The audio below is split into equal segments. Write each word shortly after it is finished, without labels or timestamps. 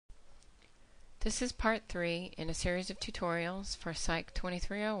This is part 3 in a series of tutorials for Psych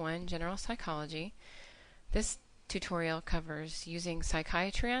 2301 General Psychology. This tutorial covers using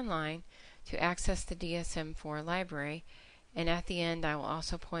Psychiatry Online to access the DSM-4 library, and at the end I will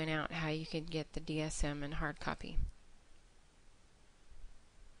also point out how you can get the DSM in hard copy.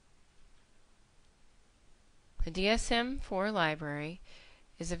 The DSM-4 library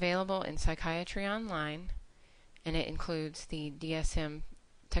is available in Psychiatry Online, and it includes the DSM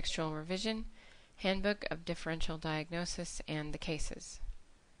Textual Revision, Handbook of Differential Diagnosis, and the cases.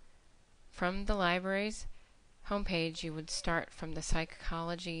 From the library's homepage, you would start from the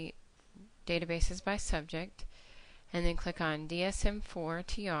Psychology Databases by Subject, and then click on DSM-4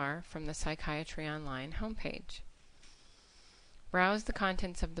 TR from the Psychiatry Online homepage. Browse the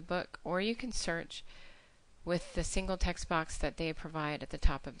contents of the book, or you can search with the single text box that they provide at the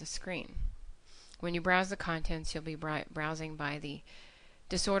top of the screen. When you browse the contents, you'll be browsing by the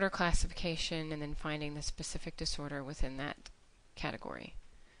disorder classification and then finding the specific disorder within that category.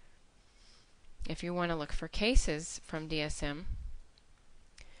 If you want to look for cases from DSM,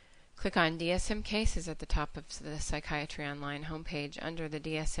 click on DSM Cases at the top of the Psychiatry Online homepage under the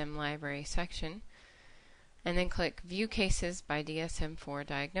DSM Library section, and then click View Cases by DSM-4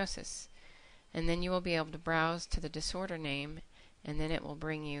 Diagnosis. And then you will be able to browse to the disorder name, and then it will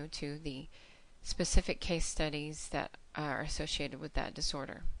bring you to the specific case studies that are associated with that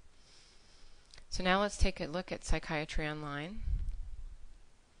disorder. So now let's take a look at Psychiatry Online.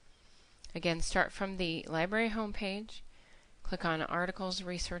 Again, start from the library homepage, click on Articles,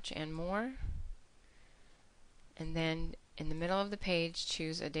 Research, and More, and then in the middle of the page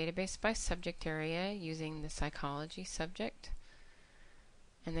choose a database by subject area using the psychology subject,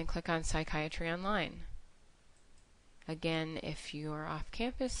 and then click on Psychiatry Online. Again, if you are off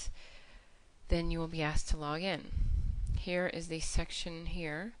campus, then you will be asked to log in. Here is the section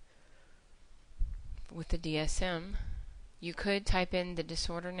here with the DSM. You could type in the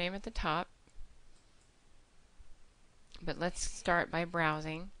disorder name at the top, but let's start by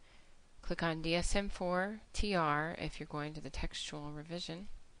browsing. Click on DSM-4 TR if you're going to the textual revision,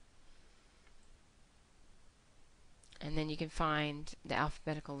 and then you can find the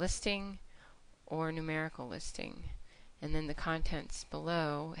alphabetical listing or numerical listing, and then the contents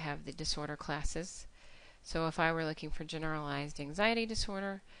below have the disorder classes. So if I were looking for generalized anxiety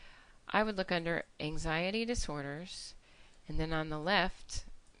disorder, I would look under anxiety disorders, and then on the left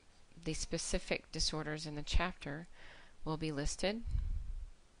the specific disorders in the chapter will be listed,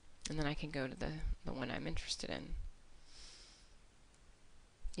 and then I can go to the one I'm interested in.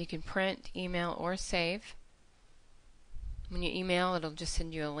 You can print, email, or save. When you email, it'll just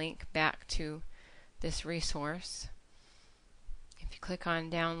send you a link back to this resource. If you click on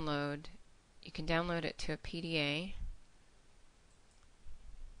download, you can download it to a PDA.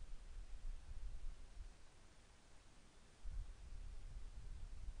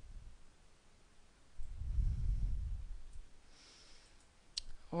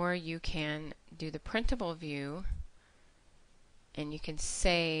 Or you can do the printable view, and you can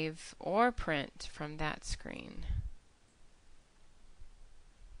save or print from that screen.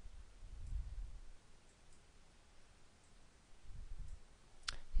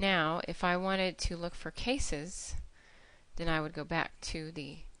 Now, if I wanted to look for cases, then I would go back to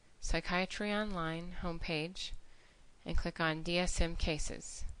the Psychiatry Online homepage and click on DSM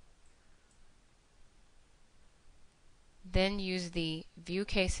Cases. Then use the View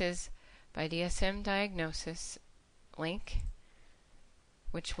Cases by DSM Diagnosis link,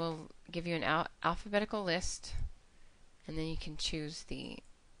 which will give you an alphabetical list, and then you can choose the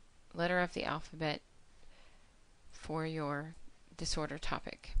letter of the alphabet for your disorder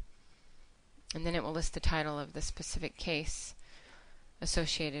topic, and then it will list the title of the specific case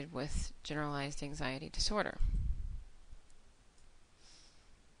associated with generalized anxiety disorder.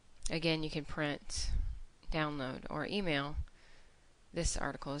 Again, you can print, download, or email this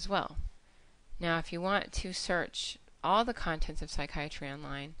article as well. Now, if you want to search all the contents of Psychiatry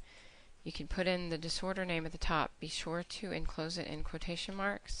Online, you can put in the disorder name at the top. Be sure to enclose it in quotation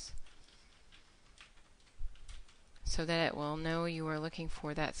marks so that it will know you are looking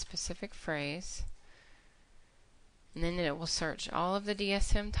for that specific phrase. And then it will search all of the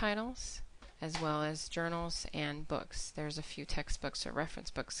DSM titles as well as journals and books. There's a few textbooks or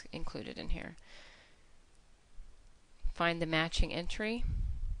reference books included in here. Find the matching entry,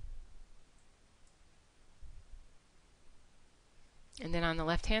 and then on the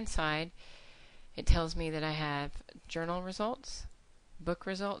left hand side it tells me that I have journal results, book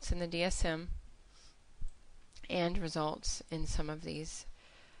results in the DSM, and results in some of these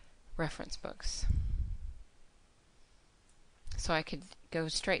reference books. So I could go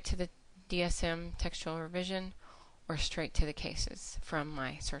straight to the DSM textual revision, or straight to the cases from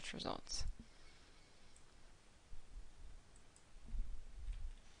my search results.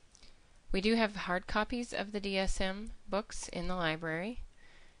 We do have hard copies of the DSM books in the library,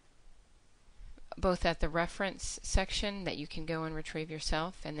 both at the reference section that you can go and retrieve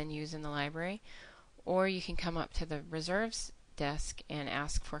yourself and then use in the library, or you can come up to the reserves desk and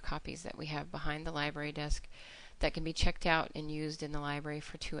ask for copies that we have behind the library desk that can be checked out and used in the library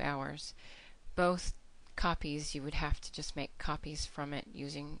for 2 hours. Both copies, you would have to just make copies from it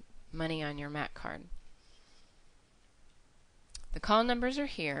using money on your MAC card. The call numbers are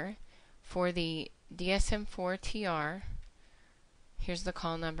here. For the DSM-4 TR, here's the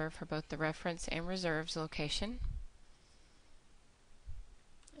call number for both the reference and reserves location.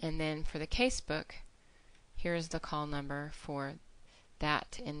 And then for the casebook, here is the call number for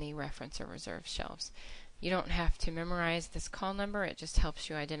that in the reference or reserve shelves. You don't have to memorize this call number, it just helps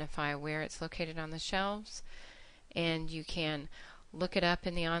you identify where it's located on the shelves. And you can look it up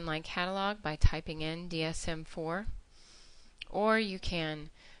in the online catalog by typing in DSM-4, or you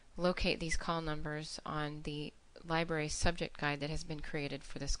can locate these call numbers on the library subject guide that has been created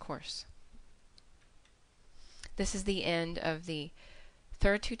for this course. This is the end of the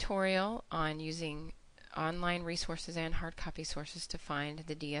third tutorial on using online resources and hard copy sources to find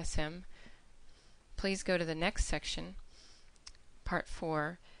the DSM. Please go to the next section, part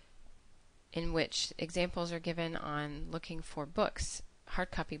 4, in which examples are given on looking for books,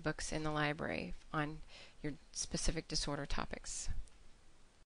 hard copy books in the library on your specific disorder topics.